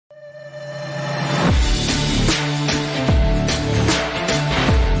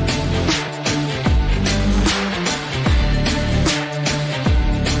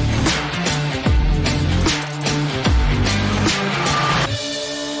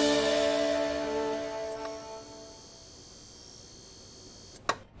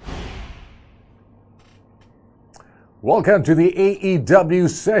Welcome to the AEW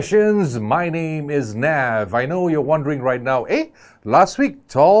sessions. My name is Nav. I know you're wondering right now, last week,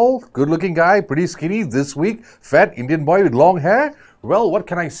 tall, good-looking guy, pretty skinny. This week, fat Indian boy with long hair. Well, what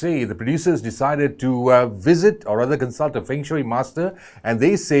can I say? The producers decided to visit or rather consult a Feng Shui master, and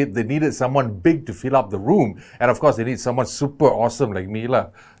they said they needed someone big to fill up the room. And of course, they need someone super awesome like me.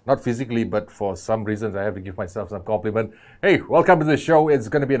 Not physically, but for some reasons, I have to give myself some compliment. Hey, welcome to the show. It's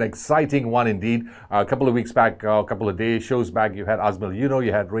going to be an exciting one indeed. A couple of weeks back, a couple of shows back, you had Azmal Yuno,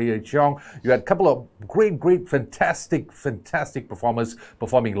 you had Ray Chong, you had a couple of great, fantastic performers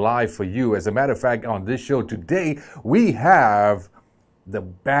performing live for you. As a matter of fact, on this show today, we have the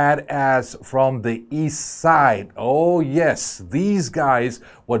badass from the east side. Oh yes, these guys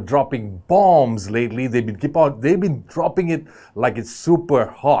were dropping bombs lately. They've been dropping it like it's super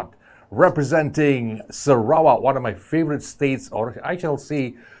hot. Representing Sarawak, one of my favorite states, or I shall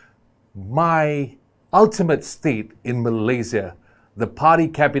say my ultimate state in Malaysia, the party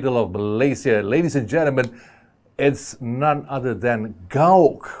capital of Malaysia. Ladies and gentlemen, it's none other than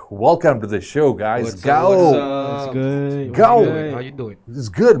GAOK. Welcome to the show, guys. What's GAOK. up? It's good. GAOK. How you doing? It's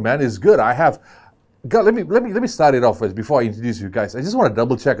good, man. It's good. Let me start it off first before I introduce you guys. I just want to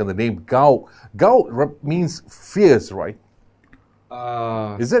double check on the name GAOK. GAOK means fierce, right?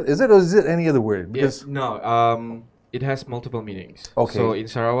 Is it or is it any other word? Yes. No. It has multiple meanings. Okay. So in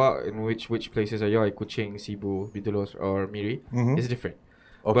Sarawak, in which places are you? Like Kuching, Sibu, Bidulus, or Miri? It's different.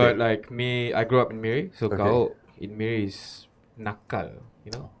 Okay. But like me, I grew up in Miri, so Okay. GAOK in Miri is nakal.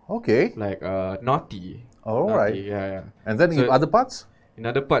 You know, Okay. like naughty. All Naughty, right. Yeah. And then in So- other parts? In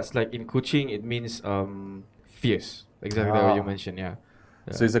other parts, like in Kuching, it means fierce. Exactly what you mentioned. Yeah.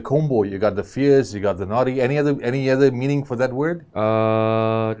 So it's a combo. You got the fierce, you got the naughty. Any other meaning for that word?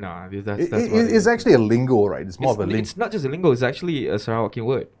 Nah. That's what it It's is. actually a lingo, right? It's more of a lingo. It's not just a lingo. It's actually a Sarawakian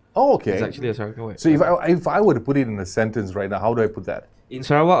word. Oh, okay. It's actually a Sarawakian word. So if I were to put it in a sentence right now, how do I put that? In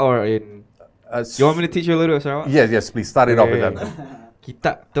Sarawak or in... You want me to teach you a little of Sarawak? Yes, please start it off with that.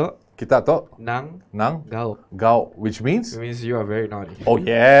 Kita to Kita to nang nang GAOK. gao, which means? It means you are very naughty. Oh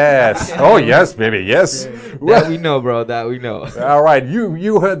yes, oh yes, baby, yes. That we know, bro. That we know. All right,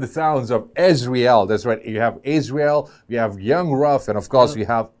 you heard the sounds of Azriel. That's right. You have Azriel, you have Young Ruff, and of course you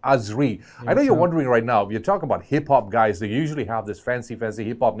have Azri. I know you're wondering right now. You talk about hip hop guys. They usually have this fancy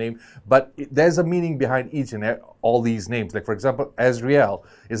hip hop name, but there's a meaning behind each and all these names. Like for example, Azriel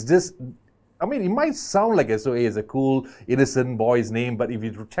is this. I mean, it might sound like SOA is a cool, innocent boy's name, but if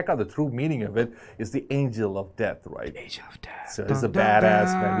you check out the true meaning of it, it's the angel of death, right? Angel of death. So he's a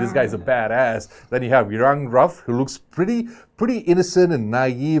badass, man. This guy's a badass. Then you have Young Ruff, who looks pretty innocent and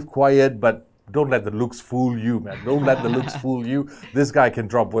naive, quiet, but don't let the looks fool you, man. Don't let the looks fool you. This guy can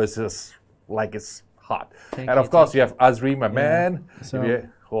drop verses like it's hot. And of course, you have Azri, my man. So-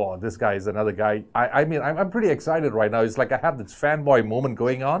 Oh, this guy is another guy. I mean, I'm pretty excited right now. It's like I have this fanboy moment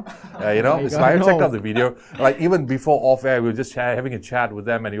going on. It's like I checked out the video. Like even before off air, we were just having a chat with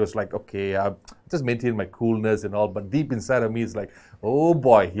them, and he was like, "Okay, just maintain my coolness and all." But deep inside of me, it's like, "Oh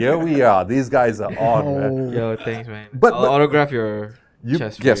boy, here we are. These guys are on, man." Yo, thanks, man. But- I'll autograph your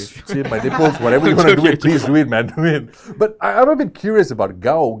chest. Yes, for you. see my nipples, whatever you want to do it, please do it, man. Do it. But I'm a bit curious about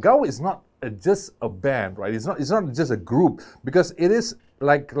GAO. GAO is not just a band, right? It's not just a group, because it is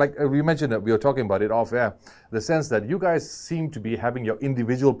like we mentioned that we were talking about it off air. The sense that you guys seem to be having your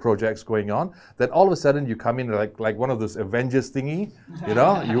individual projects going on. That all of a sudden you come in like one of those Avengers thingy, you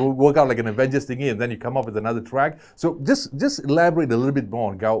know, you work out like an Avengers thingy, and then you come up with another track. So just elaborate a little bit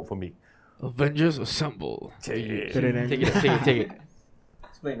more on GAO for me. Avengers Assemble. Take it. Take it.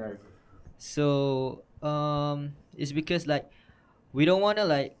 Explain, right? So it's because like we don't wanna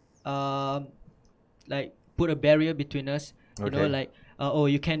like put a barrier between us. You know, Okay. like oh,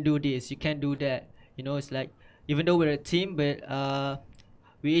 you can't do this, you can't do that. You know, it's like even though we're a team, but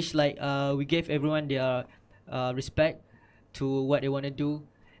we each we gave everyone their respect to what they want to do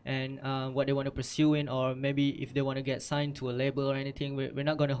and what they want to pursue in, or maybe if they want to get signed to a label or anything, we're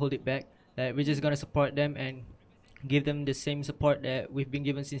not gonna hold it back. Like we're just gonna support them and give them the same support that we've been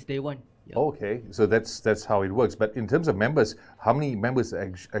given since day one. Yeah. Okay, so that's how it works. But in terms of members, how many members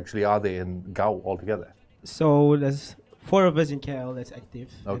actually are there in GAO altogether? So there's 4 of us in KL that's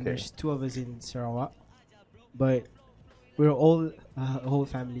active. Okay. And there's 2 of us in Sarawak. But we're all a whole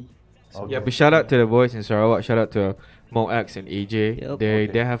family. Okay. Yeah, but shout out to the boys in Sarawak. Shout out to Mo X and AJ. Yep.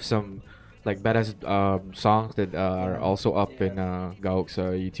 They have some like badass songs that are also up in GAOK's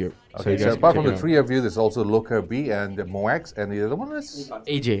YouTube. Okay, you so guys apart can from check the it three of you, there's also Loka B and Moax, and the other one is out.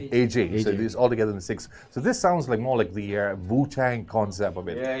 AJ. AJ. So these all together in the six. So this sounds like more like the Wu-Tang concept of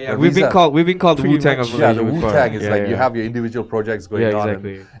it. Yeah. But We've these been called the pretty Wu-Tang of much- Yeah, Malaysia the before. Wu-Tang is Yeah, like yeah. you have your individual projects going Yeah, on.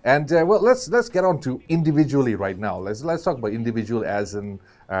 exactly. And well, let's get on to individually right now. Let's talk about individual as an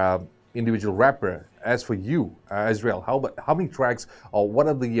individual rapper. As for you, Israel, how many tracks or what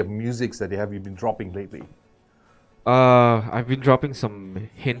are the musics that you been dropping lately? I've been dropping some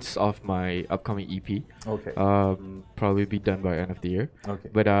hints of my upcoming EP. Okay. Probably be done by end of the year. Okay.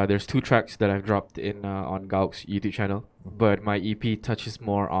 But there's 2 tracks that I've dropped in on GAOK's YouTube channel. But my EP touches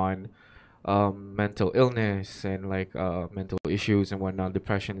more on mental illness and like mental issues and whatnot,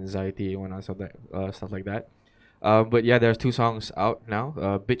 depression, anxiety, and whatnot, stuff like that. But yeah, there's 2 songs out now.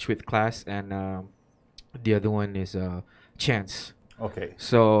 Bitch with Class and the other one is Chance. Okay.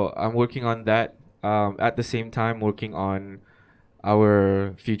 So I'm working on that. At the same time, working on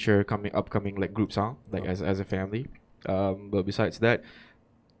our future upcoming like group song, like as a family. But besides that,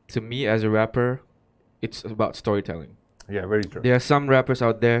 to me as a rapper, it's about storytelling. Yeah, very true. There are some rappers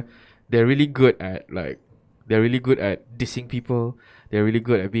out there, they're really good at dissing people. They're really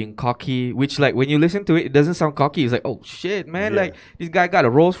good at being cocky, which like when you listen to it, it doesn't sound cocky. It's like, oh shit, man! Yeah. Like this guy got a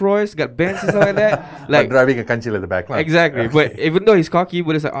Rolls Royce, got Benz and stuff like that. Like Like driving a kanchil at the back. exactly. But even though he's cocky,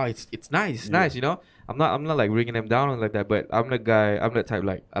 but it's like, oh, it's nice, Yeah. nice. You know, I'm not like bringing them down or like that. But I'm the guy. I'm the type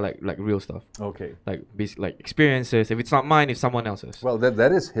like I like real stuff, Okay. like like experiences. If it's not mine, it's someone else's. Well,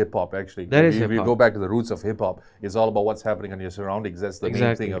 that is hip hop actually. That is If you hip-hop. go back to the roots of hip hop, it's all about what's happening in your surroundings. That's the main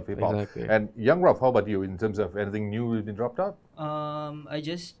Exactly, thing of hip hop. exactly. And Young Ruff, how about you in terms of anything new you've been dropped out? I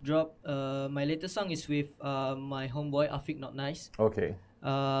just dropped my latest song is with my homeboy Afiq Not Nice. Okay.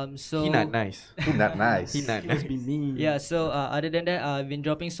 So He not nice. He's not nice. He not nice. Must be me. yeah. So other than that, I've been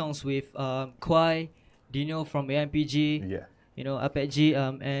dropping songs with Kwai, Dino from AMPG, Yeah. you know, Apet G,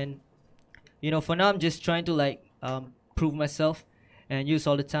 and you know, for now I'm just trying to like prove myself and use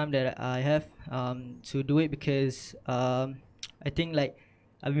all the time that I have to do it because I think like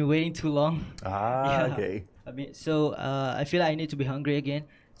I've been waiting too long. Ah, Yeah. okay. I mean, so I feel like I need to be hungry again.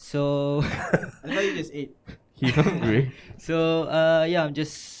 So I thought you just ate. He hungry. so yeah, I'm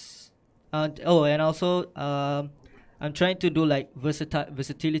just oh, and also I'm trying to do like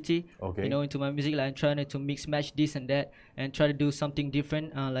versatility, Okay. you know, into my music. Like I'm trying to mix match this and that, and try to do something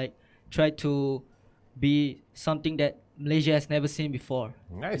different. Like try to be something that Malaysia has never seen before.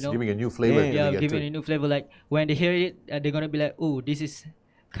 Nice. You know? Giving a new flavor. Yeah, to Yeah, the- giving a new flavor. Like when they hear it, they're gonna be like, "Oh, this is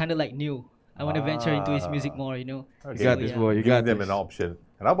kind of like new. I want to venture into his music more." You know. Okay. You got this, yeah. boy. You Giving got them this. an option.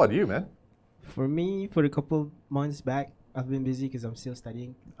 And how about you, man? For me, for a couple months back, I've been busy because I'm still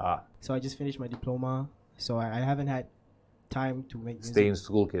studying. Ah, So I just finished my diploma. So I haven't had time to make music. stay in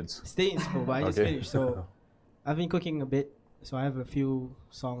school, kids. Stay in school, but I just Okay. finished. So I've been cooking a bit. So I have a few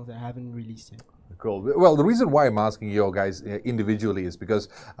songs that I haven't released yet. Cool. Well, the reason why I'm asking you guys individually is because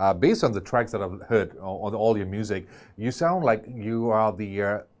based on the tracks that I've heard on all your music, you sound like you are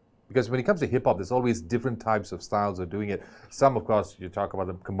the because when it comes to hip hop, there's always different types of styles of doing it. Some, of course, you talk about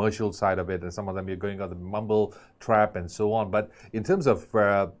the commercial side of it, and some of them you're going on the mumble trap and so on. But in terms of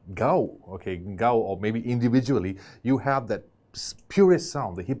Gao, or maybe individually, you have that purest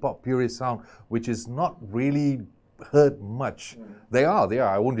sound, the hip hop purest sound, which is not really heard much. They are.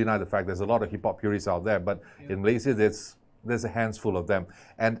 I won't deny the fact there's a lot of hip hop purists out there, but in Malaysia there's a handful of them.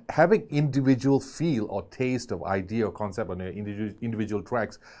 And having individual feel or taste of idea or concept on your individual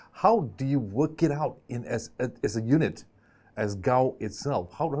tracks, how do you work it out in as a unit, as Gao itself?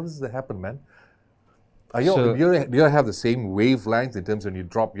 How does that happen, man? Are you, So- do you have the same wavelength in terms when you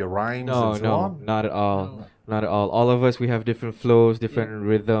drop your rhymes No, and so no, on? not at all. No. Not at all. All of us, we have different flows, different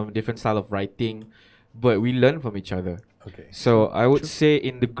rhythm, different style of writing, but we learn from each other. Okay. So I would say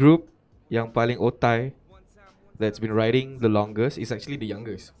in the group, yang paling otai, that's been writing the longest, is actually the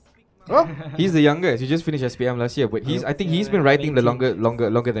youngest. Oh, He's the youngest. He just finished SPM last year, but I think he's been writing the longer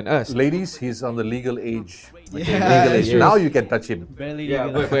than us. ladies, he's on the legal age. Yeah, Legal age. true. Now you can touch him. Barely. Yeah,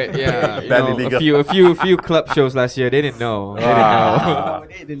 legal. but yeah, you Barely know, legal. a few club shows last year, they didn't know. They didn't know. Oh,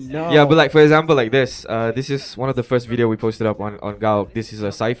 they didn't know. Yeah, but like for example, like this. This is one of the first video we posted up on GAOK. This is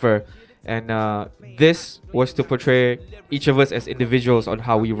a cipher, and this was to portray each of us as individuals on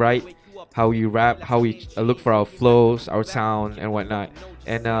how we write, how we rap, how we look for our flows, our sound, and whatnot.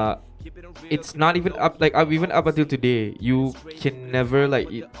 And it's not even up even up until today. You can never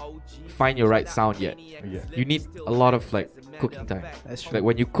find your right sound yet. Yeah. You need a lot of like cooking time. That's true. Like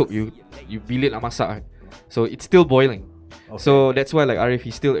when you cook, you bilit nak masak, so it's still boiling. Okay. So that's why like Arif,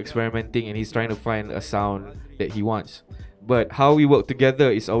 he's still experimenting and he's trying to find a sound that he wants. But how we work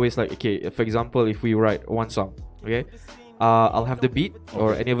together is always like, okay, for example, if we write one song, okay, I'll have the beat,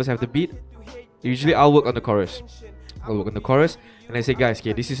 or any of us have the beat. Usually I'll work on the chorus. And I say, guys,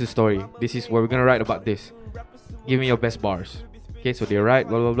 okay, this is the story. This is what we're gonna write about this. Give me your best bars. Okay, so they write,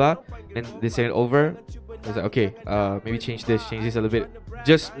 blah blah blah, and they send it over. I was like, okay, maybe change this a little bit.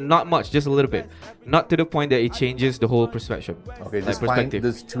 Just not much, just a little bit. Not to the point that it changes the whole perspective. Okay, like just perspective.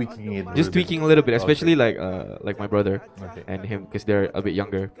 just tweaking it. Just tweaking a little bit, especially Okay. like my brother and him, because they're a bit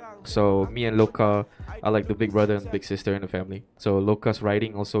younger. So me and Loka are like the big brother and big sister in the family. So Loka's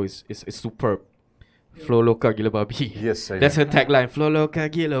writing also is superb. Flow Loka gila babi. Yes, I That's know. her tagline. Flow Loka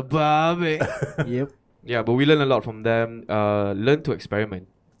gila babi. Yep. Yeah, but we learn a lot from them. Learn to experiment.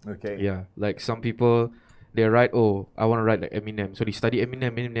 Okay. Yeah, like some people, they write, oh, I want to write like Eminem. So they study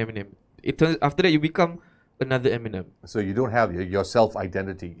Eminem. It turns after that you become another Eminem. So you don't have your self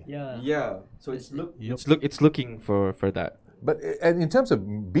identity. Yeah. So it's Yep. it's looking for that. But and in terms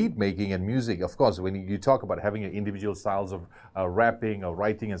of beat making and music, of course, when you talk about having your individual styles of rapping or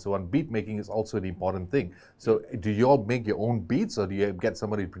writing and so on, beat making is also an important thing. So do you all make your own beats, or do you get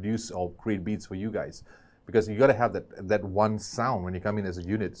somebody to produce or create beats for you guys? Because you got to have that one sound when you come in as a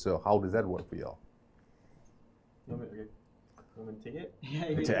unit. So how does that work for you all? Take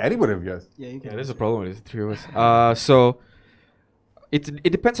it? To anybody of yours. Yeah, you can. Yeah, there's a problem with the three of us. So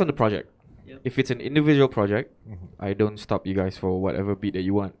it depends on the project. Yep. If it's an individual project, I don't stop you guys for whatever beat that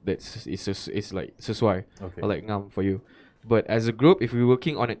you want. It's like sesuai Okay. or like ngam for you. But as a group, if we're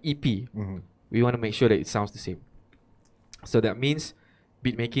working on an EP, we want to make sure that it sounds the same. So that means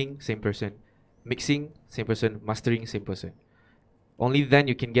beat making, same person, mixing, same person, mastering, same person. Only then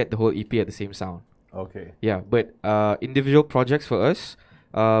you can get the whole EP at the same sound. Okay. Yeah, but individual projects for us,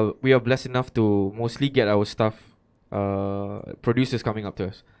 we are blessed enough to mostly get our stuff, producers coming up to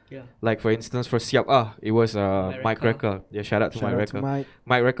us. Yeah. Like for instance, for Siap it was Mike Rekka. Rekka. Yeah, shout out to Shout Mike out to Rekka. Mike.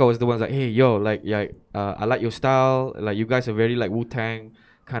 Mike Rekka was the ones like, hey yo, like yeah, I like your style. Like you guys are very like Wu-Tang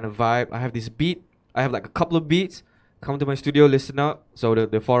kind of vibe. I have this beat. I have like a couple of beats. Come to my studio, listen out. So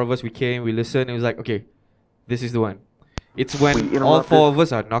the four of us, we came, we listened. It was like, okay, this is the one. It's when all four of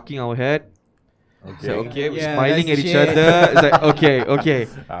us are knocking our head. Okay. So okay, we're Yeah, smiling at that's each shit. other. It's like okay.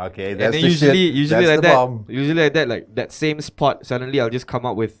 Okay, And that's then the usually shit. That's like the that, bomb. usually like that, like that same spot. Suddenly, I'll just come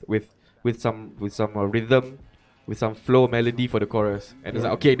up with some rhythm, with some flow melody for the chorus, and it's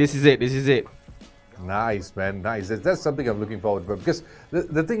like, okay, this is it. Nice, man. Nice. That's something I'm looking forward to. Because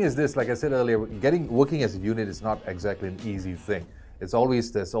the thing is this, like I said earlier, working as a unit is not exactly an easy thing. There's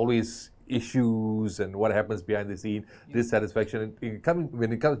always issues and what happens behind the scene, dissatisfaction. When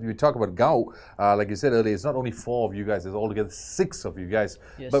we talk about GAOK, like you said earlier, it's not only 4 of you guys, there's altogether 6 of you guys.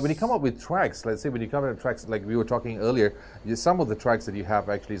 Yes. But when you come up with tracks, let's say when you come up with tracks, like we were talking earlier, some of the tracks that you have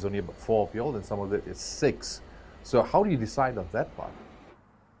actually is only about 4 of you all, and some of it is 6. So how do you decide on that part?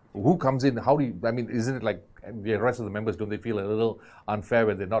 Who comes in? Isn't it like the rest of the members, don't they feel a little unfair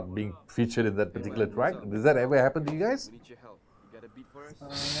when they're not being featured in that particular track? Does that ever happen to you guys?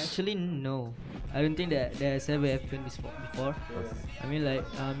 Actually, no. I don't think that has ever happened before. I mean, like,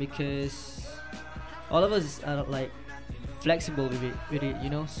 because all of us are like flexible with it, you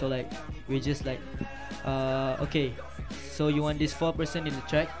know. So like, we just like, okay, so you want this 4% in the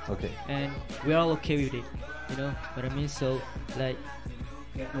track, Okay. and we're all okay with it, you know what I mean. So like,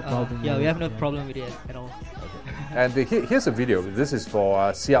 No problem. yeah, we have no problem with it at all. And here's a video. This is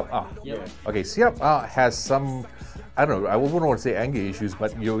for Siap Ah. Yep. Okay, Siap Ah has some, I don't know, I wouldn't want to say anger issues,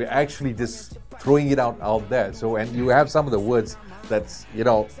 but you're actually just throwing it out there. So, and you have some of the words that's,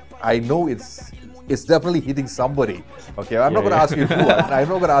 I know it's definitely hitting somebody. Okay, I'm not going to ask you who. I'm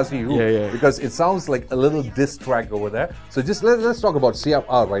not going to ask you who, because it sounds like a little diss track over there. So just let's talk about Siap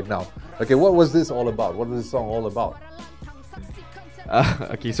Ah right now. Okay, what was this all about? What was this song all about?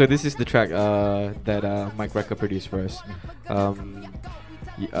 Okay, so this is the track that Mike Rekka produced for us.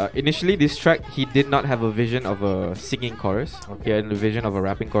 Initially, this track, he did not have a vision of a singing chorus. He had a vision of a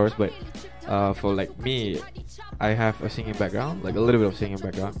rapping chorus, but for like me, I have a singing background, like a little bit of singing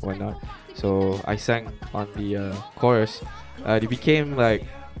background, why not? So I sang on the chorus. It became like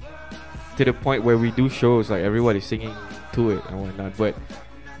to the point where we do shows, like everybody's singing to it and whatnot. But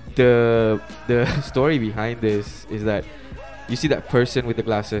the story behind this is that you see that person with the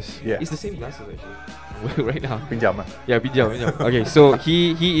glasses. Yeah. It's the same glasses actually right now. Pinjam. Yeah, pinjam. Okay, so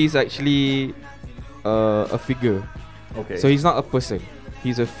he is actually a figure. Okay. So he's not a person.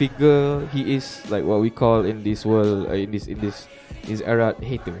 He's a figure. He is like what we call in this world, in this is era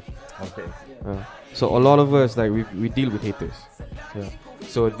hater. Okay. So a lot of us like we deal with haters. Yeah.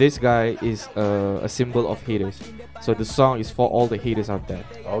 So this guy is a symbol of haters. So the song is for all the haters out there.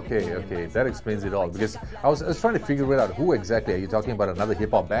 Okay, that explains it all. Because I was trying to figure it out. Who exactly are you talking about? Another hip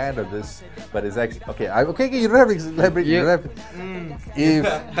hop band or this? But it's actually okay. You don't have to elaborate. You don't have to. If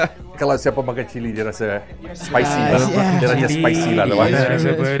kalau siapa makan chili dia rasa spicy lah. Dia rasa spicy lah.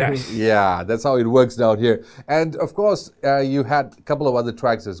 Yeah, that's how it works down here. And of course, you had a couple of other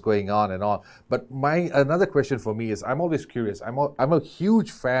tracks that's going on and on. But another question for me is, I'm always curious. I'm a huge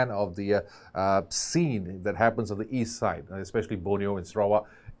fan of the scene that happens on the east side, especially Borneo and Sarawak.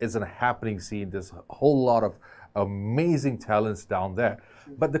 It's a happening scene. There's a whole lot of amazing talents down there.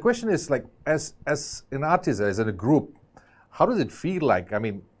 But the question is, like, as an artist, as in a group, how does it feel like? I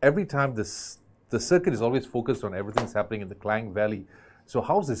mean, every time the circuit is always focused on everything's happening in the Klang Valley. So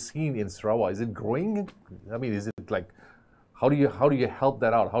how's the scene in Sarawak? Is it growing? I mean, is it like, how do you help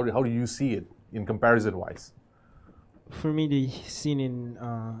that out? How do you see it in comparison wise? For me, the scene in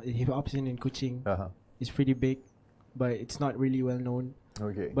hip hop scene in Kuching is pretty big, but it's not really well known.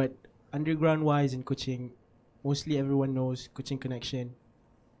 Okay. But underground wise in Kuching, mostly everyone knows Kuching Connection.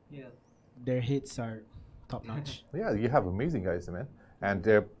 Yeah. Their hits are top notch. Yeah, you have amazing guys, man. And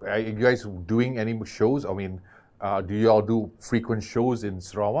are you guys doing any shows? I mean, do you all do frequent shows in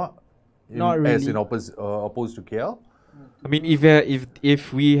Sarawak? Not really. As in opposed to KL? I mean,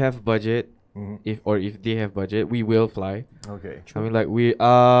 if we have budget, if they have budget, we will fly. Okay. I mean, like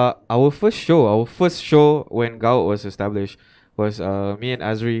our first show when GAOK was established was me and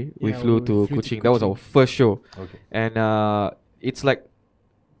Azri. We flew to Kuching. That was our first show. Okay. And it's like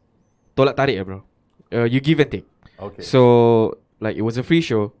tolak tarik, bro. You give and take. Okay. So like it was a free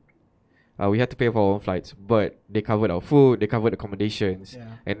show. We had to pay for our own flights, but they covered our food, they covered accommodations,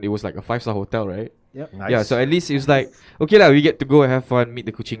 and it was like a 5-star hotel, right? Yep. Nice. Yeah, so at least it was like, okay lah, we get to go and have fun, meet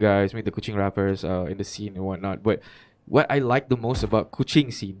the Kuching guys, meet the Kuching rappers in the scene and whatnot. But what I like the most about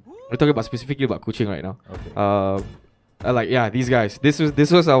Kuching scene, we're talking about specifically about Kuching right now. Okay. I like, yeah, these guys. This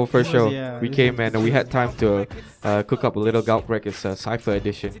was our first show. We this came and we had time to cook up a little GAOK Records Cypher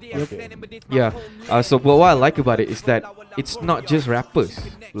edition. Okay. Yeah. So but what I like about it is that it's not just rappers.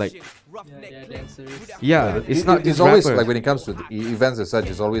 Like, Yeah, dancers. yeah, it's not It's just always rappers. like when it comes to the events as such,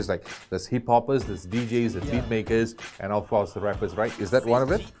 it's always like there's hip hoppers, there's DJs, there's beat makers, and of course the rappers, right? Is that one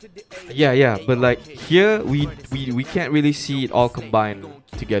of it? Yeah. But like here, we can't really see it all combined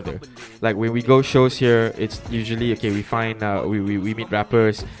together. Like when we go shows here, it's usually okay. We find we meet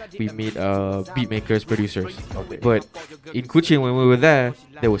rappers, we meet beat makers, producers. Okay. But in Kuching, when we were there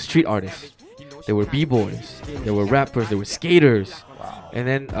were street artists, there were b-boys, there were rappers, there were skaters, and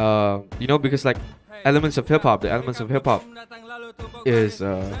then because like the elements of hip hop is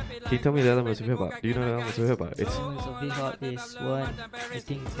can you tell me the elements of hip hop? Do you know the elements of hip hop? It's Elements of hip hop is one, I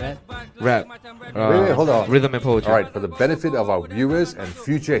think, rap. rap, Wait, hold on. rhythm and poetry. All right, for the benefit of our viewers and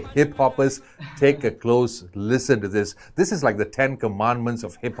future hip hoppers, take a close listen to this. This is like the 10 commandments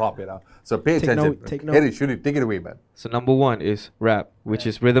of hip hop, So pay Take attention. note, take Hit note. it, shoot it, take it away, man. So number one is rap, which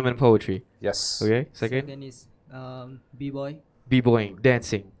is rhythm and poetry. Yes. Okay. Second, Second is b-boy. b-boying,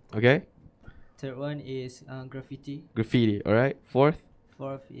 dancing. Okay. Third one is graffiti. Graffiti. All right. Fourth,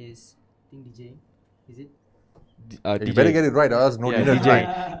 Fourth is, I think, DJ. Is it? You better get it right, or else no Yeah, dinner DJ.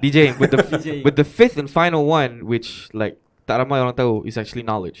 tonight. DJing. With the DJing. with the fifth and final one, which like tak ramai orang tahu, is actually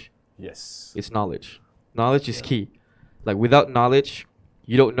knowledge. Yes. It's knowledge. Knowledge is key. Like without knowledge,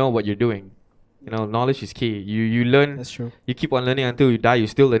 you don't know what you're doing. Knowledge is key. You learn. That's true. You keep on learning until you die. You're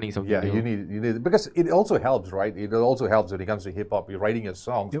still learning something. Yeah, new. you need because it also helps, right? It also helps when it comes to hip hop. You're writing your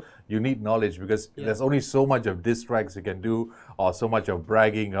songs. Yep. You need knowledge because there's only so much of diss tracks you can do, or so much of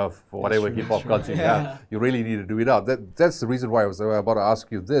bragging of whatever hip hop culture you have. You really need to do it out. That's the reason why I was about to ask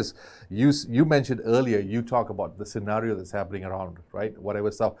you this. You mentioned earlier. You talk about the scenario that's happening around, right?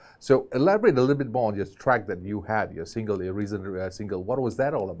 Whatever stuff. So elaborate a little bit more on your track that you had, your single, your recent single. What was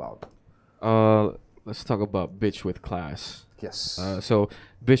that all about? Let's talk about Bitch with Class. Yes. So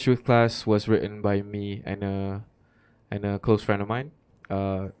Bitch with Class was written by me and a close friend of mine.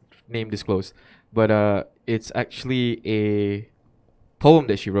 Name disclosed. But it's actually a poem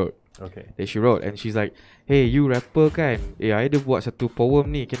that she wrote. Okay. And she's like, "Hey, you rapper kan? I ada buat satu poem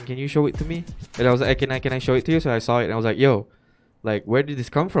ni. Can you show it to me?" And I was like, can I show it to you? So I saw it and I was like, "Yo, like where did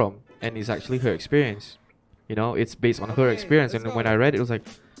this come from?" And it's actually her experience. It's based on her experience. And when I read it, it was like,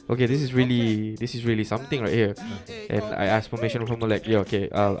 okay, this is really something right here. And I asked permission from her, like, yeah, okay,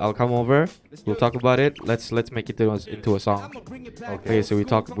 I'll come over, we'll talk about it, let's make it into a song. Okay, so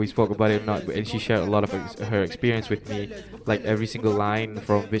we spoke about it, not, and she shared a lot of her experience with me. Like every single line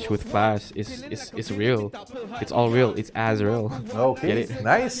from Bitch with Class is real. It's all real. It's as real. Okay, Get it?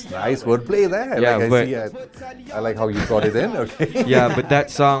 nice wordplay there. Yeah, like but I like how you brought it in. Okay. yeah, but that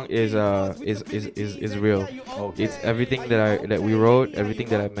song is real. Okay. It's everything that we wrote, everything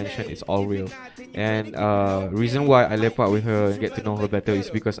that I mentioned is all real. And reason why I left out with her and get to know her better is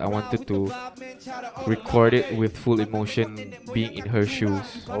because I wanted to record it with full emotion, being in her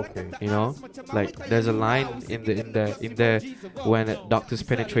shoes. Okay. You know, like there's a line in there when a doctor's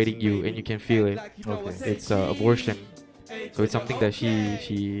penetrating you and you can feel it. Okay. It's abortion. So it's something that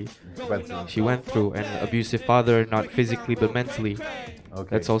she went through, an abusive father, not physically but mentally. Okay.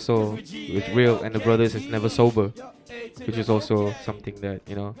 That's also it's real, and the brothers is never sober, which is also something that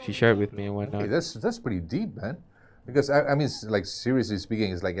she shared with me and whatnot. Okay, that's pretty deep, man. Because I mean, like seriously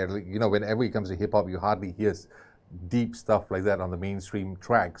speaking, it's like whenever it comes to hip hop, you hardly hear deep stuff like that on the mainstream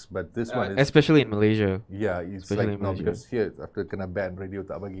tracks. But this one, is, especially in Malaysia. Yeah, it's especially like no, because here after kena ban radio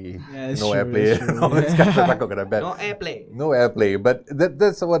tak bagi no airplay. No airplay. No airplay. But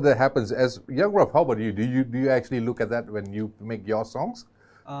that's what that happens. As Young Rough, how about you? Do you actually look at that when you make your songs?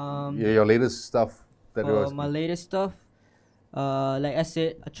 Your latest stuff. My latest stuff, like I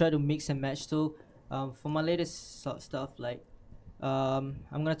said, I try to mix and match too. For my latest stuff, like I'm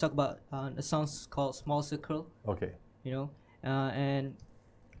gonna talk about a song called Small Circle. Okay. And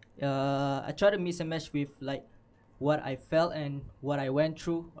I try to mix and match with like what I felt and what I went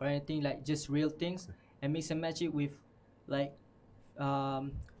through, or anything like just real things, and mix and match it with like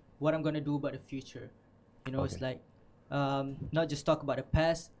what I'm gonna do about the future. Okay. It's like not just talk about the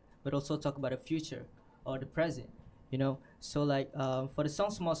past, but also talk about the future or the present. So like for the song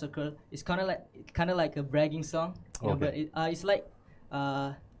Small Circle, it's kind of like a bragging song, but it's like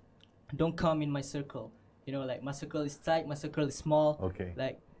don't come in my circle. Like my circle is tight, my circle is small. Okay.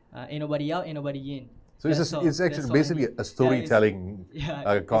 Like ain't nobody out, ain't nobody in. So it's actually basically a storytelling it's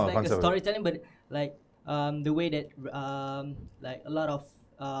like concept. a storytelling, but like the way that like a lot of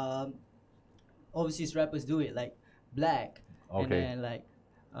overseas rappers do it, like Black, and then like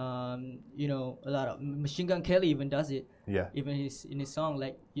a lot of Machine Gun Kelly even does it. Yeah. Even in his song,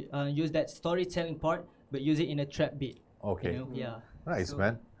 like use that storytelling part, but use it in a trap beat. Okay. Yeah. Nice, So,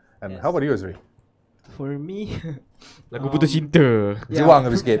 man. And yes. how about you, Azri? For me, Lagu putus cinta. Juang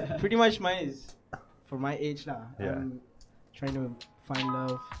habis sikit. pretty much mine is for my age lah. Yeah. I'm trying to find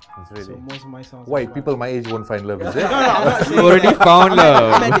love. It's So really. most of my songs. Why are about- people my age won't find love? Is it? No, I'm not saying. You already found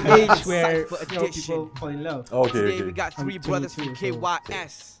love. I'm at the age where people fall in love. Okay. Today we got three I'm brothers 22, from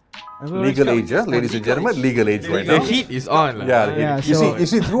KYS. Legal age, ladies and gentlemen, legal age right The now. heat is on. Yeah, Yeah, you so-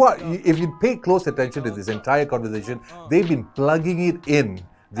 see throughout. If you pay close attention to this entire conversation, they've been plugging it in.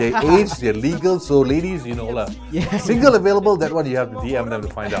 Their age, their legal. So, ladies, lah. Yeah. Single available. That one you have to DM them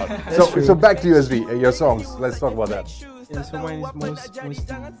to find out. So back to you, Azri. Your songs. Let's talk about that. Yeah, so mine is mostly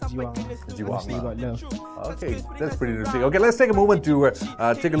Jiwang. Mostly about love. Okay, that's pretty interesting. Okay, let's take a moment to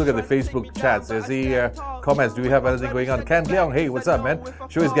take a look at the Facebook chats. There's the comments. Do we have anything going on? Ken Leong, hey, what's up, man?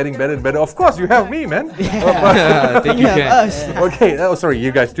 Show is getting better and better. Of course, you have me, man. Thank you, Ken. Okay, sorry,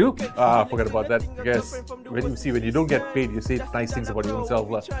 you guys too. Forgot about that. You guys, when you don't get paid, you say nice things about your own self.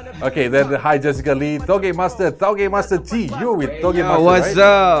 Okay, then hi Jessica Lee, Toge Master T. You're with Toge Master, What's right?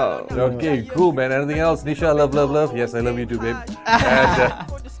 up? Okay, cool, man. Anything else? Nisha, love. Yes, I love you too, babe.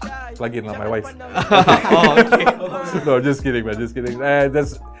 And plug in on my wife. No, just kidding, man. Just kidding.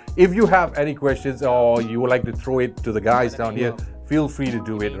 If you have any questions or you would like to throw it to the guys down here, feel free to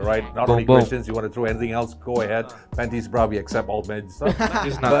do it. All right. Not only boom. questions. You want to throw anything else? Go ahead. Panties, bra, we accept all men stuff.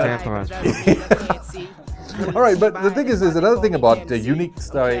 It's not temperance. All right, but the thing is, there's another thing about the unique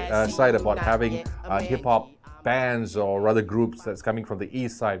side about having hip hop bands or rather groups that's coming from the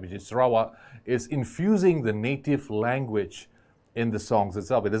east side, which is Sarawak, is infusing the native language in the songs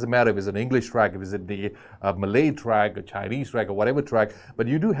itself. It doesn't matter if it's an English track, if it's the Malay track, a Chinese track, or whatever track, but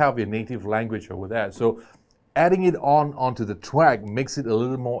you do have your native language over there. So adding it onto the track makes it a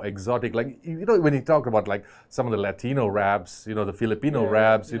little more exotic. Like, when you talk about like some of the Latino raps, the Filipino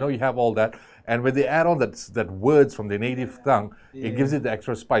raps, you have all that. And when they add on that words from the native tongue, it gives it the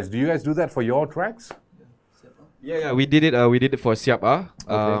extra spice. Do you guys do that for your tracks? Yeah, we did it. We did it for Siapa.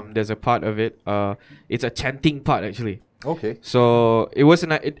 Okay. There's a part of it. It's a chanting part actually. Okay. So it was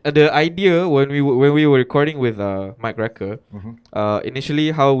the idea when we were recording with Mike Recker.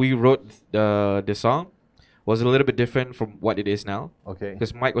 Initially, how we wrote the song was a little bit different from what it is now. Okay.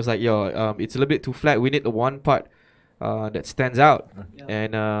 Because Mike was like, "Yo, it's a little bit too flat. We need the one part that stands out. Yeah.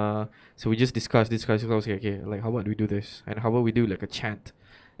 And so we just discussed. Okay, like how about we do this? And how about we do like a chant?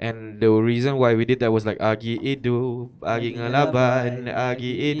 And the reason why we did that was like agi idu, agi ngelaban,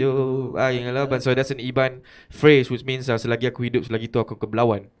 agi idu, agi ngelaban. So that's an Iban phrase, which means selagi aku hidup, selagi tu aku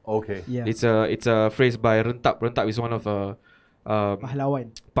kebelawan. Okay. Yeah. It's a phrase by Rentap. Rentap is one of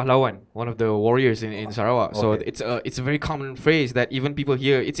pahlawan, one of the warriors in Sarawak. So Okay. it's a very common phrase that even people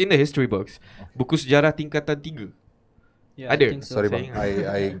hear. It's in the history books. Buku sejarah tingkatan 3. Yeah, I Ada. think so. Sorry, Saying.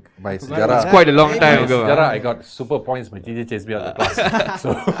 bang. My It's sejarah. quite a long time ago. Sejarah, I got super points. My teacher chased me out of the class.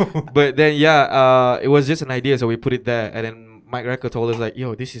 So But then it was just an idea, so we put it there. And then Mike Recker told us like,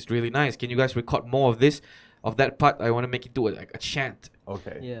 yo, this is really nice. Can you guys record more of this? Of that part, I want to make it to like a chant.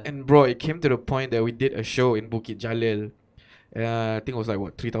 okay. Yeah. And bro, it came to the point that we did a show in Bukit Jalil. I think it was like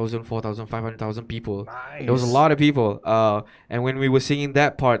what 3,000, 4,000, 500,000 people. Nice. There was a lot of people. And when we were singing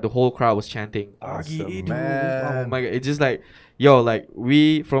that part, the whole crowd was chanting. Awesome, "Agi Idu." man. Oh my god! It's just like, yo, like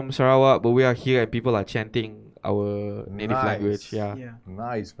we from Sarawak, but we are here and people are chanting our native Nice. language. Yeah. Yeah.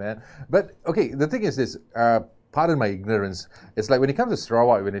 Nice, man. But okay, the thing is this. Pardon my ignorance. It's like when it comes to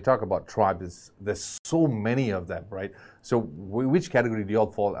Sarawak, when they talk about tribes, there's so many of them, right? So which category do you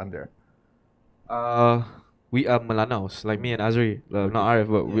all fall under? We are Melanaus, like me and Azri. Not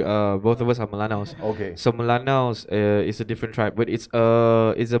Arif, but we both of us are Melanaus. Okay. So Melanaus is a different tribe, but it's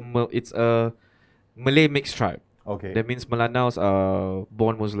a Malay mixed tribe. Okay. That means Melanaus are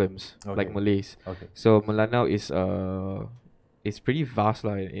born Muslims, like Okay. Malays. Okay. So Melanau is it's pretty vast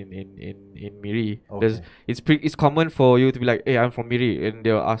lah in Miri. Okay. It's common for you to be like, hey, I'm from Miri, and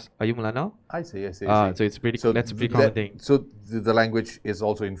they'll ask, are you Melanau? I see. I see. So it's pretty. That's a pretty common thing. So the language is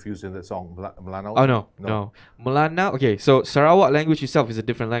also infused in the song Melanau. Oh no. Melanau. Okay, so Sarawak language itself is a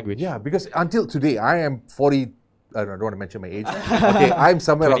different language. Yeah, because until today, I am 40. I don't want to mention my age. Okay, I'm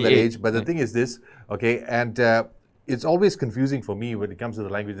somewhere on that 28. age. But the thing is this, okay, and it's always confusing for me when it comes to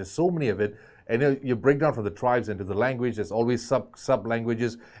the language. There's so many of it, and you break down from the tribes into the language. There's always sub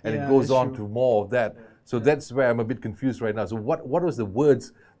languages, and it Yeah, goes that's on true. to more of that. So that's where I'm a bit confused right now. So what was the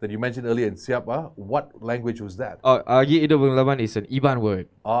words that you mentioned earlier in Siapa? What language was that? Oh, Agi Ido Bunglaban is an Iban word.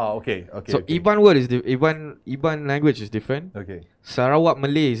 Ah, okay, okay. So okay. Iban word is Iban language is different. Okay, Sarawak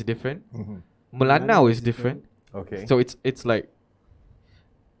Malay is different. Melanau is different. okay. So it's like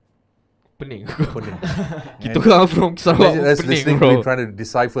pening. Pening. Kita orang from Sarawak Imagine us pening, listening to bro. it, trying to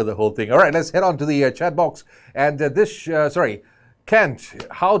decipher the whole thing. All right, let's head on to the chat box. And Kent,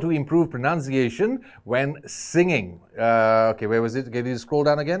 how to improve pronunciation when singing? Okay, where was it? Can you scroll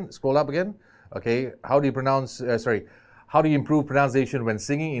down again? Scroll up again. Okay, how do you pronounce? How do you improve pronunciation when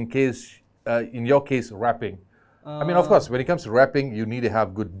singing? In your case, rapping. I mean, of course, when it comes to rapping, you need to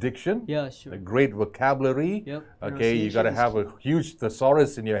have good diction, Yeah, sure. a great vocabulary. Yep. Okay, you got to have a huge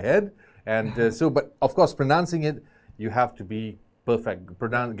thesaurus in your head, and but of course, pronouncing it, you have to be perfect,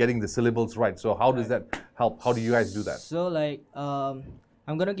 getting the syllables right. So how does that help? How do you guys do that? So like I'm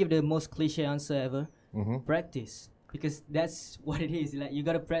gonna give the most cliche answer ever. Practice, because that's what it is. Like you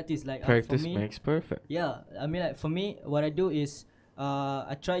gotta practice. Like Practice for me, makes perfect. yeah. I mean, like for me, what I do is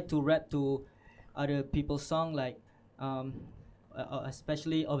I try to rap to other people's song, like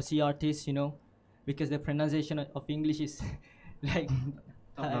especially overseas artists, you know, because the pronunciation of English is like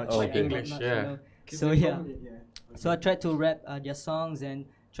Okay. English, top-notch, yeah. you know. So yeah. So I try to rap their songs and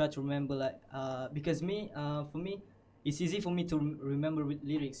try to remember, like because for me it's easy for me to remember with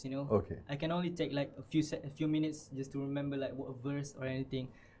lyrics, you know. Okay. I can only take like a few minutes just to remember like what a verse or anything.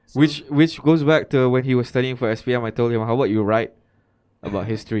 So Which goes back to when he was studying for SPM. I told him, how about you write about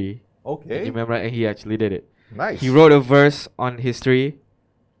history? Okay. You remember, and he actually did it. Nice. He wrote a verse on history.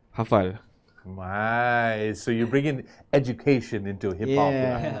 Hafal. Nice. So you bring in education into hip hop.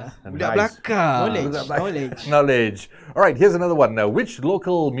 Yeah. And Budak nice. belakang. Knowledge. All right, here's another one. Now, which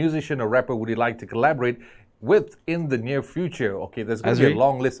local musician or rapper would you like to collaborate with in the near future? Okay, there's going to be a Azri?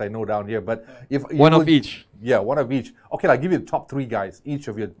 long list I know down here, but if you One of would- each. Yeah, one of each. Okay, I'll give you the top 3 guys. Each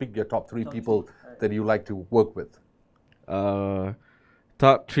of you pick your top 3 people that you like to work with.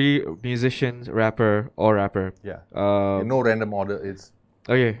 Top 3 musicians, rapper or rapper. Yeah. Uh, In no random order. It's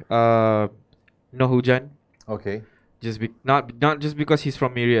okay. No Hujan. okay. Not just because he's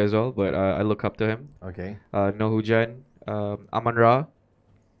from Miri as well, but I look up to him. Okay. No Hujan. Aman Ra,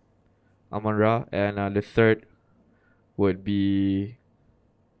 and the third would be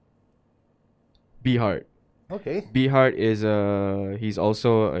B Heart. Okay. B Heart is he's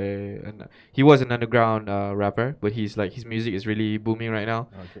also he was an underground rapper, but he's like his music is really booming right now,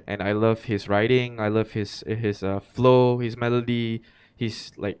 Okay. and I love his writing. I love his flow, his melody.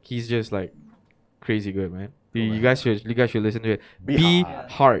 He's just like crazy good, man. You guys should listen to it. B B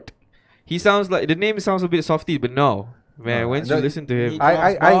Heart. Heart. he sounds like the name sounds a bit softy, but no, man. Once you listen to him,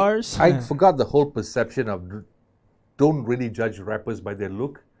 I forgot the whole perception of don't really judge rappers by their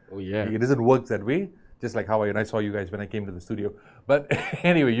look. oh yeah, It doesn't work that way. Just like how I saw you guys when I came to the studio. But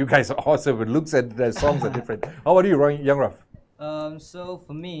anyway, you guys are awesome. It looks and the songs are different. How about you, Young Ruff? So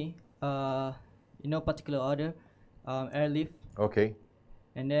for me, in no particular order, Airlift, Okay.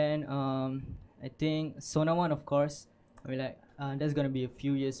 and then I think Sonawan, of course. I mean, like that's gonna be a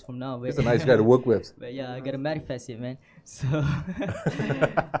few years from now. But He's a nice guy to work with. But yeah, I gotta manifest it, man. So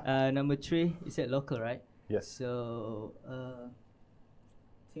number 3, you said local, right? Yes. So I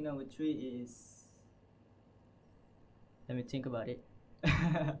think number 3 is. Let me think about it.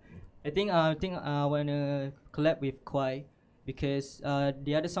 I think I wanna collab with Kwai because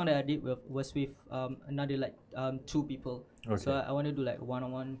the other song that I did was with another like 2 people. Okay. So I want to do like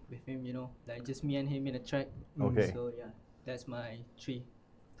one-on-one with him, you know, like just me and him in a track. Okay. So yeah, that's my 3.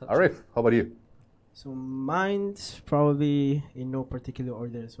 Arif, how about you? So mine's probably in no particular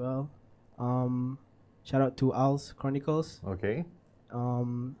order as well. Shout out to Al's Chronicles. Okay.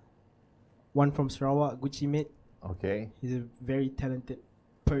 One from Sarawak, Gucci Mate. Okay. He's a very talented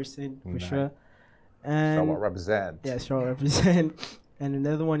person for Nice. sure. And Sarawak represent. yeah, Sarawak represent. And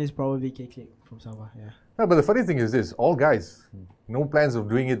another one is probably KK from Sabah. Yeah. No, but the funny thing is this: all guys, no plans of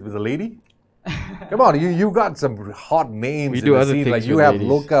doing it with a lady. Come on, you got some hot names. We in do the other scene. things Like you with have ladies.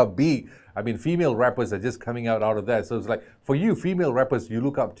 Loka B. I mean, female rappers are just coming out of that. So it's like for you, female rappers you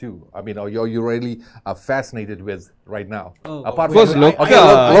look up to. I mean, or you really are fascinated with right now. Oh, apart of course, from Loka. Okay,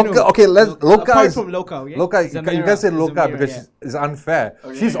 I know. Okay, let's Loka Apart is from Loka, okay? Loka. You Zamira guys say is Loka Zamira, because yeah. it's unfair.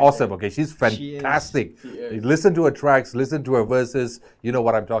 Okay. She's awesome. Okay, she's She is. fantastic. She is. Listen to her tracks. Listen to her verses. You know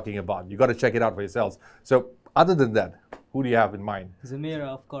what I'm talking about. You got to check it out for yourselves. So other than that, who do you have in mind? Zamira,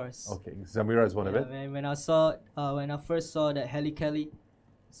 of course. Okay, Zamira is one of Yeah, it. man, when I first saw that Helly Kelly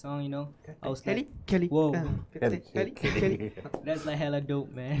song, you know, I was like, Kelly, whoa, Kelly. that's like hella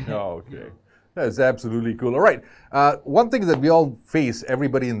dope, man. Oh, okay. That's absolutely cool. All right. One thing that we all face,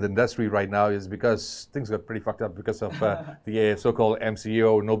 everybody in the industry right now, is because things got pretty fucked up because of the so-called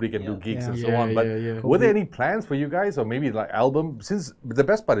MCO. Nobody can do gigs and so Yeah, on. But yeah. were there any plans for you guys, or maybe like album? Since the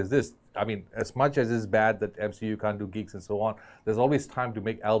best part is this, I mean, as much as it's bad that MCU can't do gigs and so on, there's always time to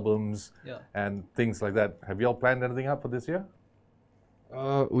make albums Yeah. and things like that. Have you all planned anything up for this year?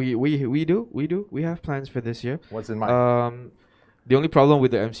 We do. We have plans for this year. What's in mind? The only problem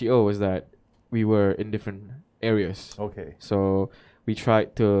with the MCO was that we were in different areas. Okay. So we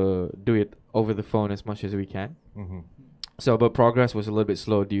tried to do it over the phone as much as we can. Mm-hmm. So, but progress was a little bit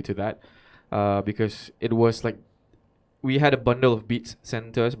slow due to that, because it was like we had a bundle of beats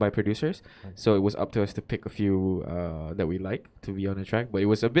sent to us by producers. Okay. So it was up to us to pick a few that we like to be on the track. But it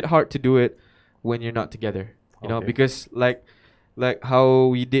was a bit hard to do it when you're not together, you know, Okay. because like how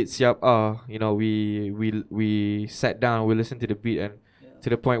we did Siap you know, we sat down, we listened to the beat, and to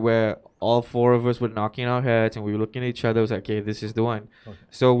the point where all 4 of us were knocking our heads and we were looking at each other. It was like, okay, this is the one. Okay.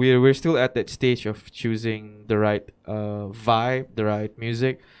 So we're still at that stage of choosing the right vibe, the right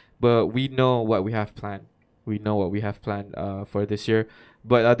music, but we know what we have planned. We know what we have planned for this year.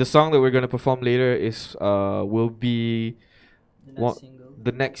 But the song that we're gonna perform later is will be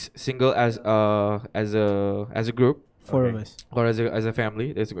the next single as a group. 4 of Okay. us. Or as a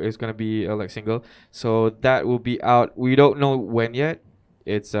family. It's gonna be a like single. So that will be out. We don't know when yet.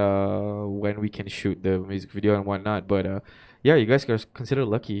 It's when we can shoot the music video and whatnot. But yeah, you guys are considered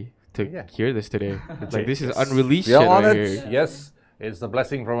lucky to Yeah. hear this today. Like this is Yes. unreleased We are shit on right it. here. Yes. It's the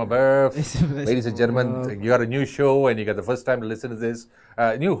blessing from above. It's the blessing Ladies and from gentlemen, above. you got a new show and you got the first time to listen to this.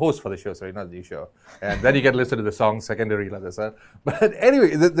 New host for the show, sorry, not the new show. And then you get to listen to the song secondary like this. But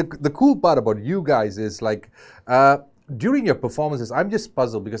anyway, the cool part about you guys is like, during your performances, I'm just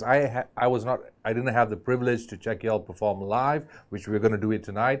puzzled because I didn't have the privilege to check y'all perform live, which we're going to do it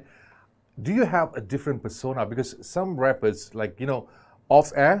tonight. Do you have a different persona? Because some rappers, like, you know,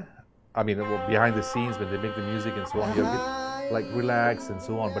 off air, I mean, behind the scenes when they make the music and so on, you're a bit like relaxed and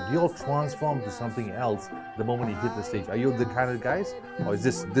so on. But you all transform to something else the moment you hit the stage. Are you the kind of guys, or is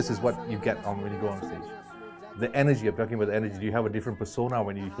this is what you get on when you go on stage? The energy, I'm talking about the energy. Do you have a different persona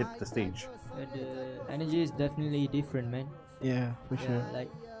when you hit the stage? The energy is definitely different, man. Yeah, for Yeah, sure. like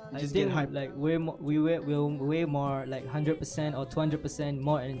I Just think get hyped. like we're way more like 100% or 200%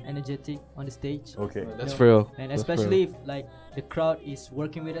 more energetic on the stage. Okay. That's No. for real. And That's for especially real. if like the crowd is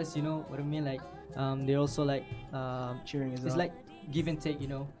working with us, you know what I mean? Like they're also like Cheering us it's up. like give and take, you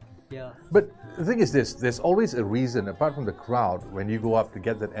know. Yeah. But the thing is this, there's always a reason, apart from the crowd, when you go up to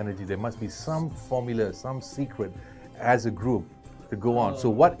get that energy, there must be some formula, some secret as a group to go on. So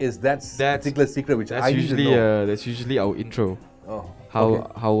what is that particular secret which I That's need to usually know? that's usually our intro. Oh,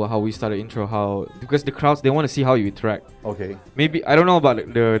 how we started intro, because the crowds, they want to see how you interact. Okay. Maybe I don't know about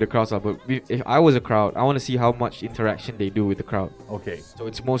the crowds, but if I was a crowd, I want to see how much interaction they do with the crowd. Okay. So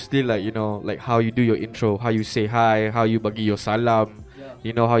it's mostly like, you know, like how you do your intro, how you say hi, how you bagi your salam,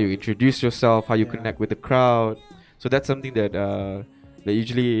 you know, how you introduce yourself, how you connect with the crowd. So that's something that that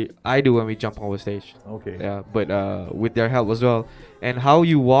usually I do when we jump on stage. Okay. Yeah, but with their help as well. And how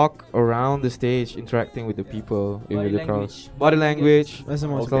you walk around the stage, interacting with the people, with the crowd. Body language, That's the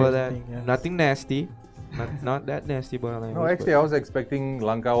most stuff like important that. thing. Yeah. Nothing nasty. Not that nasty body language. No, actually, I was expecting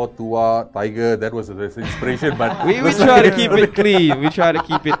Langkawi, Tua, Tiger. That was the inspiration, but We try to keep it clean. We try to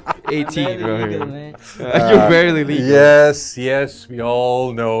keep it 18, bro. Legal, man. You're barely legal. Yes, we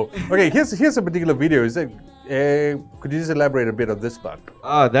all know. Okay, here's a particular video. Is it? Could you just elaborate a bit on this part?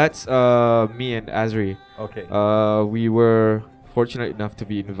 That's me and Azri. Okay. We were fortunate enough to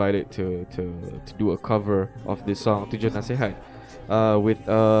be invited to do a cover of this song, Tujuh Nasihat, with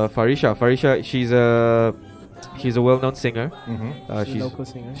Farisha. Farisha, she's a well-known singer. She's a local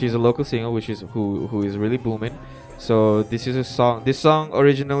singer. She's a local singer, which is who is really booming. So this is a song. This song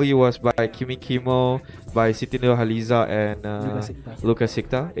originally was by Kimi Kimo, by Siti Nurhaliza, and Lucas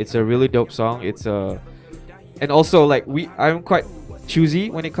Sikta. It's a really dope song. It's and also like I'm quite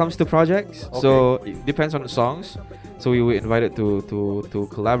choosy when it comes to projects. Okay. So it depends on the songs. So we were invited to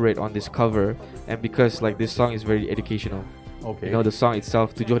collaborate on this cover, and because like this song is very educational. Okay. You know, the song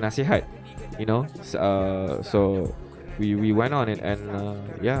itself, Tujuh Nasihat. You know, so we went on it, and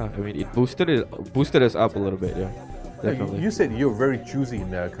yeah, I mean, it boosted us up a little bit. Yeah, definitely. You said you're very choosy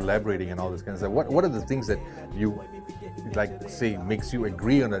in collaborating and all this kind of stuff. What are the things that you like, say, makes you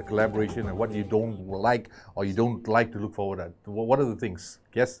agree on a collaboration, and what you don't like or you don't like to look forward at? What are the things?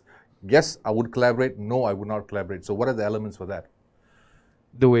 Yes, I would collaborate. No, I would not collaborate. So what are the elements for that?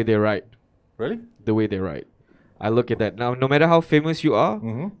 The way they write. Really? The way they write. I look at that now. No matter how famous you are,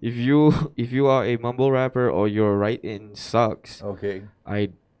 if you are a mumble rapper or your writing sucks, okay, I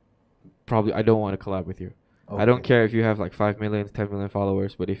don't want to collab with you. I don't care if you have like 5 million, 10 million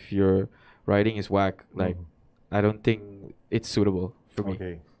followers, but if your writing is whack, like I don't think it's suitable for me.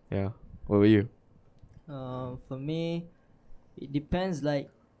 Okay. Yeah. What about you? For me, it depends. Like,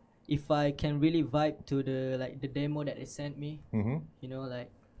 if I can really vibe to the demo that they sent me, you know, like,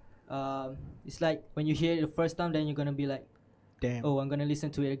 it's like when you hear it the first time, then you're gonna be like, damn. oh, I'm gonna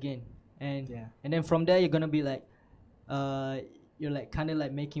listen to it again, and then from there you're gonna be like, you're like kind of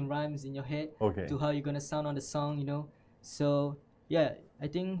like making rhymes in your head to how you're gonna sound on the song, you know. So yeah, I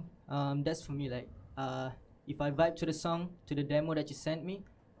think that's for me. Like, if I vibe to the song, to the demo that you sent me,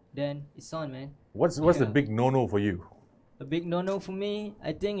 then it's on, man. What's the big no-no for you? A big no-no for me,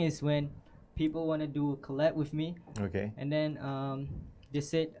 I think, is when people want to do a collab with me. Okay. And then they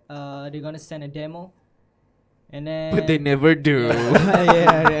said they're gonna send a demo, and then But they never do.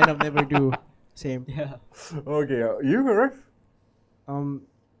 Yeah, they end up never do. Same. yeah. Okay. You, Arif?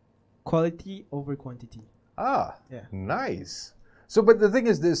 Quality over quantity. Ah. Yeah. Nice. So, but the thing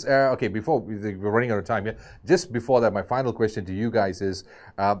is this, okay, before we're running out of time here, just before that, my final question to you guys is,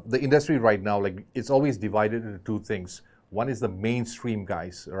 the industry right now, like, it's always divided into two things. One is the mainstream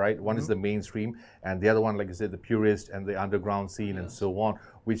guys, all right? One is the mainstream, and the other one, like I said, the purist and the underground scene and so on,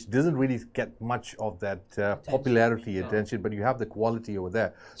 which doesn't really get much of that popularity, attention, but you have the quality over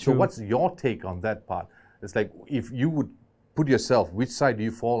there. So what's your take on that part? It's like, if you would put yourself, which side do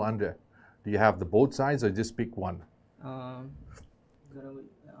you fall under? Do you have the both sides, or just pick one? Gonna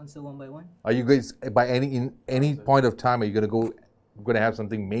answer one by one. Are you guys, by any point of time, are you gonna have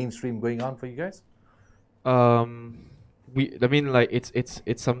something mainstream going on for you guys? I mean, like, it's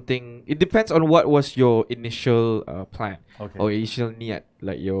something. It depends on what was your initial plan or initial niat,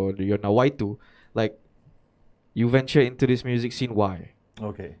 like your nawaitu. Like, you venture into this music scene, why?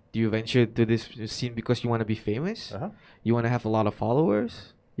 Okay. Do you venture into this scene because you want to be famous? You want to have a lot of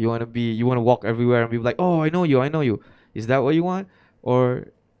followers? You want to walk everywhere and be like, oh, I know you. Is that what you want? Or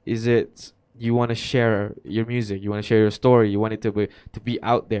is it you want to share your music? You want to share your story? You want it to be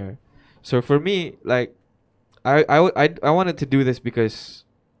out there? So for me, like, I wanted to do this because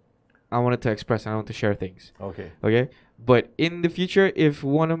I wanted to express and I want to share things. Okay. But in the future, if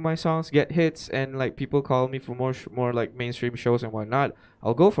one of my songs get hits and like people call me for more like mainstream shows and whatnot,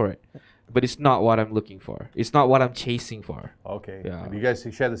 I'll go for it. But it's not what I'm looking for. It's not what I'm chasing for. Okay. Yeah. Do you guys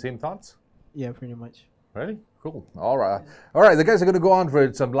share the same thoughts? Yeah, pretty much. Really? Cool. All right. The guys are going to go on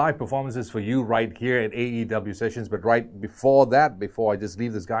for some live performances for you right here at AEW Sessions. But right before that, before I just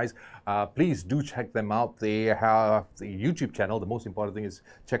leave this, guys, please do check them out. They have the YouTube channel. The most important thing is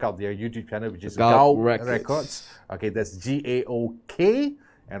check out their YouTube channel, which is GAOK Records. Okay, that's GAOK.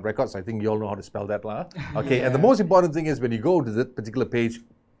 And records, I think you all know how to spell that, lah. Okay, and the most important thing is when you go to that particular page,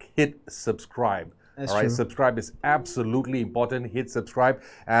 hit subscribe. That's all right, true. subscribe is absolutely important. Hit subscribe.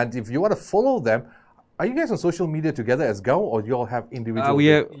 And if you want to follow them, are you guys on social media together as GAO, or you all have individual? We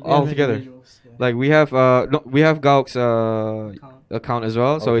have all together. Like we have GAOK's account as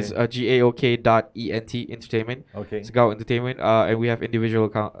well. So it's GAOK.ENT Entertainment. Okay. It's GAOK Entertainment. And we have individual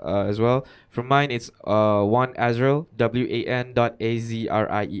account as well. For mine, it's One Azriel,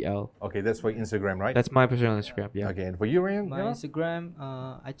 WAN.AZRIEL. Okay, that's for Instagram, right? That's my personal Instagram. Yeah. Okay, and for you, Ryan? My Instagram,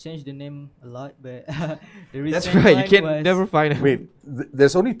 I changed the name a lot, but the That's recent right. You one can was- never find it. Wait,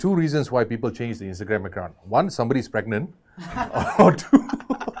 there's only two reasons why people change the Instagram account. One, somebody's pregnant. Or two,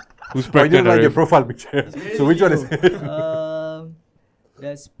 Who's or you don't pregnant? like your Arif? profile picture. So which one is it?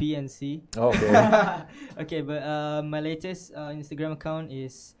 That's PNC. Okay. Okay, but my latest Instagram account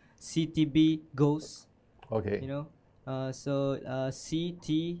is CTB Ghost. Okay. You know, so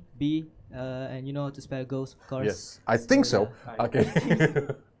CTB, and you know how to spell ghost, of course. Yes, I think so. Okay.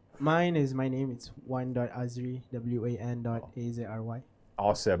 Mine is my name. It's one.azri, WAN.AZRY.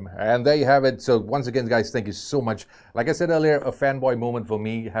 Awesome. And there you have it. So once again, guys, thank you so much. Like I said earlier, a fanboy moment for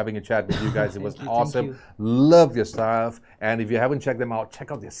me having a chat with you guys. It was Thank awesome. you. Love your stuff. And if you haven't checked them out, check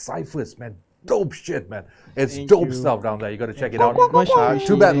out their ciphers, man. Dope shit, man. It's Thank dope you. stuff down there. You got to check it out. Much Too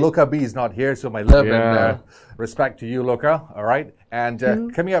bad appreciated. Loka B is not here. So my love and Yeah. respect to you, Loka. All right. And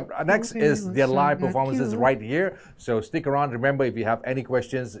coming up next is their live performances right here. So stick around. Remember, if you have any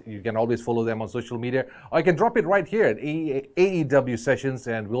questions, you can always follow them on social media, or you can drop it right here at AEW Sessions,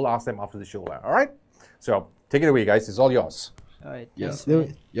 and we'll ask them after the show. All right. So take it away, guys. It's all yours. All right. Yeah. thanks, do man.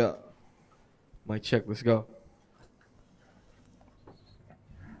 it. Yeah. Mic check. Let's go.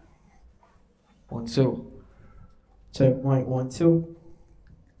 1, 2. Check mic 1, 2.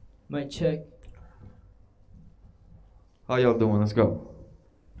 Mic check. How y'all doing? Let's go.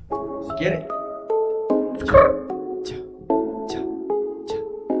 Let's get it.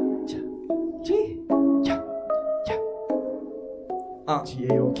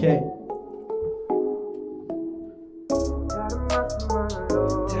 GAOK.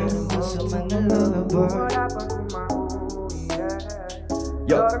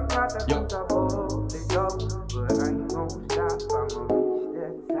 Yo. Yo.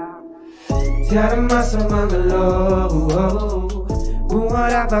 Tiada masa mengeluh,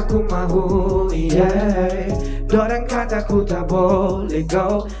 buat apa ku mahu, yeah. Dorang kata ku tak boleh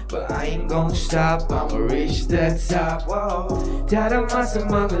go, but I ain't gon' stop, I'ma reach that top, whoa. Tiada masa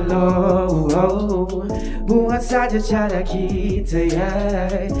mengeluh, buat saja cara kita,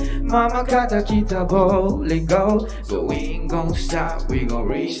 yeah. Mama kata kita boleh go, but we ain't gon' stop, we gon'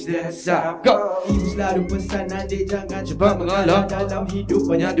 reach that top, go. Ibu selalu pesan adik jangan Cuba mengalah. dalam hidup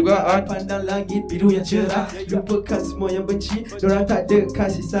Banyak dugaan. Pandang langit biru yang cerah, lupakan semua yang benci. Dorang tak ada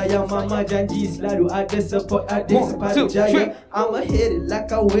kasih sayang. Mama janji selalu ada support adik 1, sepadan 2, 3. jaya. I'ma hit it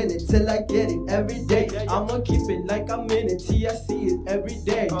like I win it till I get it every day. I'ma keep it like I'm in it till I see it every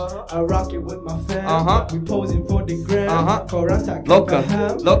day. I rock it with my fam. We posing for the gram. Korang tak Loka,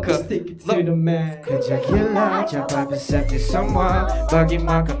 faham. loka, Stick it to the man. Kerja gila, capai persepsi semua. Bagi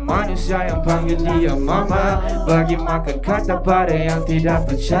makan manusia yang panggil dia mama. Bagi makan kata pada yang tidak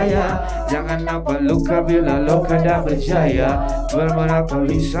percaya. Jangan nampak luka bila loka dah berjaya. Berberapa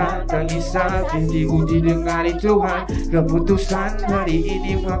lisan, tangisan, binti-binti dengar Tuhan. Keputusan hari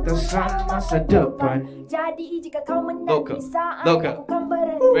ini menentukan masa depan. Jadi jika kau Loka, menanti saat Loka. aku kan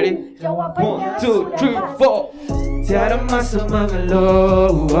berhenti. Ready? Jawapannya 1, 2, 3, sudah pasti. 4. Tiada masa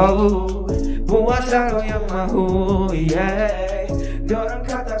mengeluh, buat selalu yang mahu, yeah. Dorang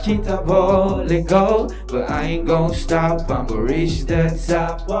kata kita boleh go, but I ain't gon' stop, I'ma reach the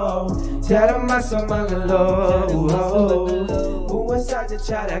top, whoa. Tiada masa mengeluh, buat saja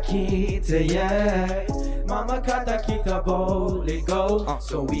cara kita, yeah. Mama kata kita boleh go,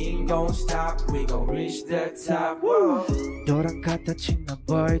 so we ain't gon' stop, we gon' reach the top, whoa. Dorang kata Cina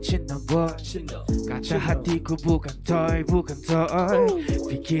boy, kaca hatiku bukan toy, bukan toy.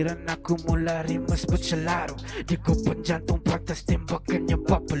 Pikiran aku mulai rimas bercelaru, di kupen jantung pantas tembakannya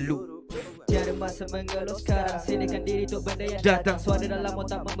berpeluh. Tiada masa mengeluh sekarang, sediakan diri untuk benda yang Datang. datang. Suara dalam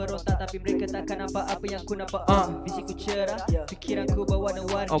otak memberontak, tapi mereka takkan nampak apa yang ku nampak. Visiku cerah, fikiranku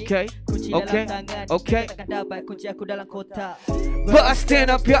berwarna-warni. Okay, Kunci okay, dalam tangan, okay. takkan dapat kunci aku dalam kotak. But I stand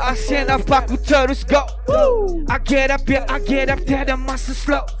up, yeah, I stand up, aku terus go. I get up, yeah, I get up, tiada masa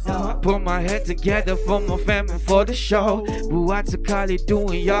slow. Put my head together for my family, for the show. Buat sekali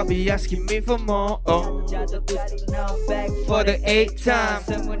doing, y'all be asking me for more. Jatuh terus, now I'm back For the 8th time.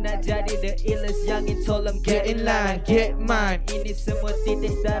 Semua nak jadi the illest, youngin told them Get in line, get mine. Ini semua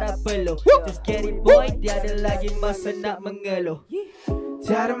titik darah peluh. Just get it boy, tiada lagi masa nak mengeluh.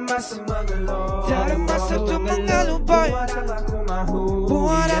 Tiada masa mengeluh, tiada masa untuk mengeluh boy.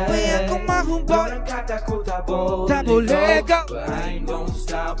 Buat apa yang kau mahu boy. Kataku tak boleh go, but I ain't gon'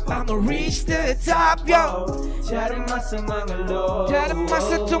 stop, I'ma reach the top yo. Tiada masa mengeluh, tiada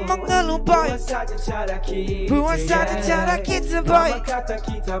masa untuk mengeluh boy. Buat saja cara kita boy. Kata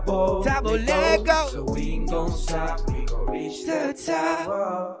kita tak boleh go, so we ain't gon' stop, we gon' reach the top.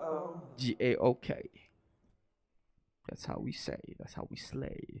 GAOK. That's how we say, that's how we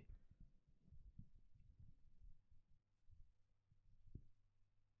slay.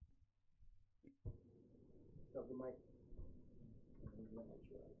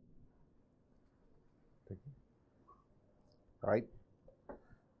 All right.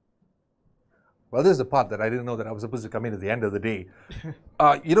 Well, this is the part that I didn't know that I was supposed to come in at the end of the day.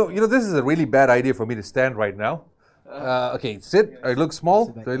 You know, this is a really bad idea for me to stand right now. Okay, sit. It looks small.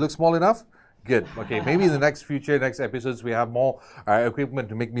 Do it look small enough? Good. Okay, maybe in the next episodes, we have more equipment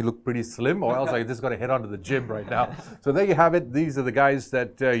to make me look pretty slim, or else I just got to head on to the gym right now. So there you have it. These are the guys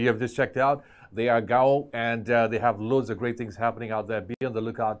that you have just checked out. They are GAOK, and they have loads of great things happening out there. Be on the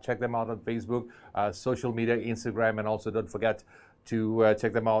lookout. Check them out on Facebook, social media, Instagram, and also don't forget to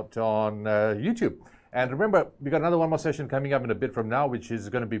check them out on YouTube. And remember, we got another one more session coming up in a bit from now, which is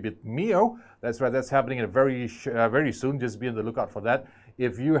going to be with Mio. That's right, that's happening in very soon. Just be on the lookout for that.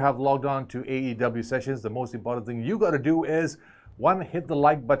 If you have logged on to AEW sessions, the most important thing you got to do is, one, hit the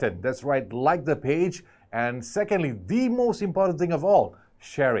like button. That's right, like the page. And secondly, the most important thing of all,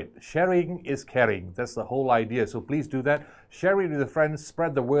 share it. Sharing is caring. That's the whole idea. So please do that. Share it with your friends,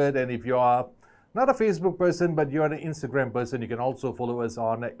 spread the word. And if you are not a Facebook person, but you're an Instagram person, you can also follow us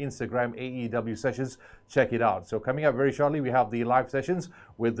on Instagram, AEW Sessions. Check it out. So coming up very shortly, we have the live sessions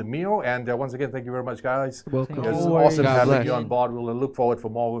with the Mio. And once again, thank you very much, guys. Welcome. It's awesome having you on board. We'll look forward for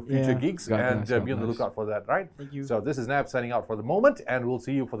more future gigs and be on the lookout for that, right? Thank you. So this is Nav signing out for the moment, and we'll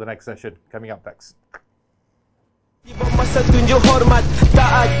see you for the next session coming up next. Tiba masa tunjuk hormat,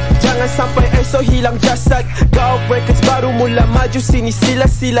 taat, jangan sampai esok hilang jasad. GAOK Records baru mula maju sini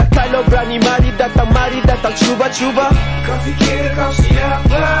sila-sila. Kalau berani mari datang cuba-cuba. Kau fikir kau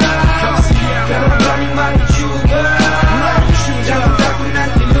siapa? Kalau berani mari cuba. Jangan takut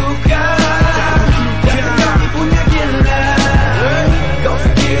nanti luka. Jangan kami punya gila. Kau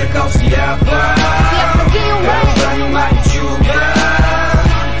fikir kau siapa? Kalau berani mari cuba.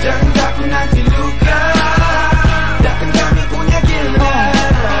 Jangan takut nanti luka.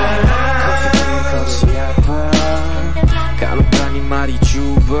 Kalau berani mari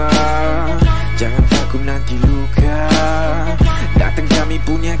cuba, jangan takut nanti luka. Datang kami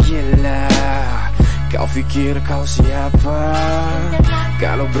punya gila. Kau fikir kau siapa?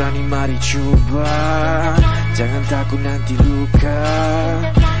 Kalau berani mari coba. Jangan takut nanti luka.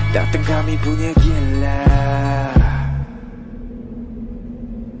 Datang kami punya gila.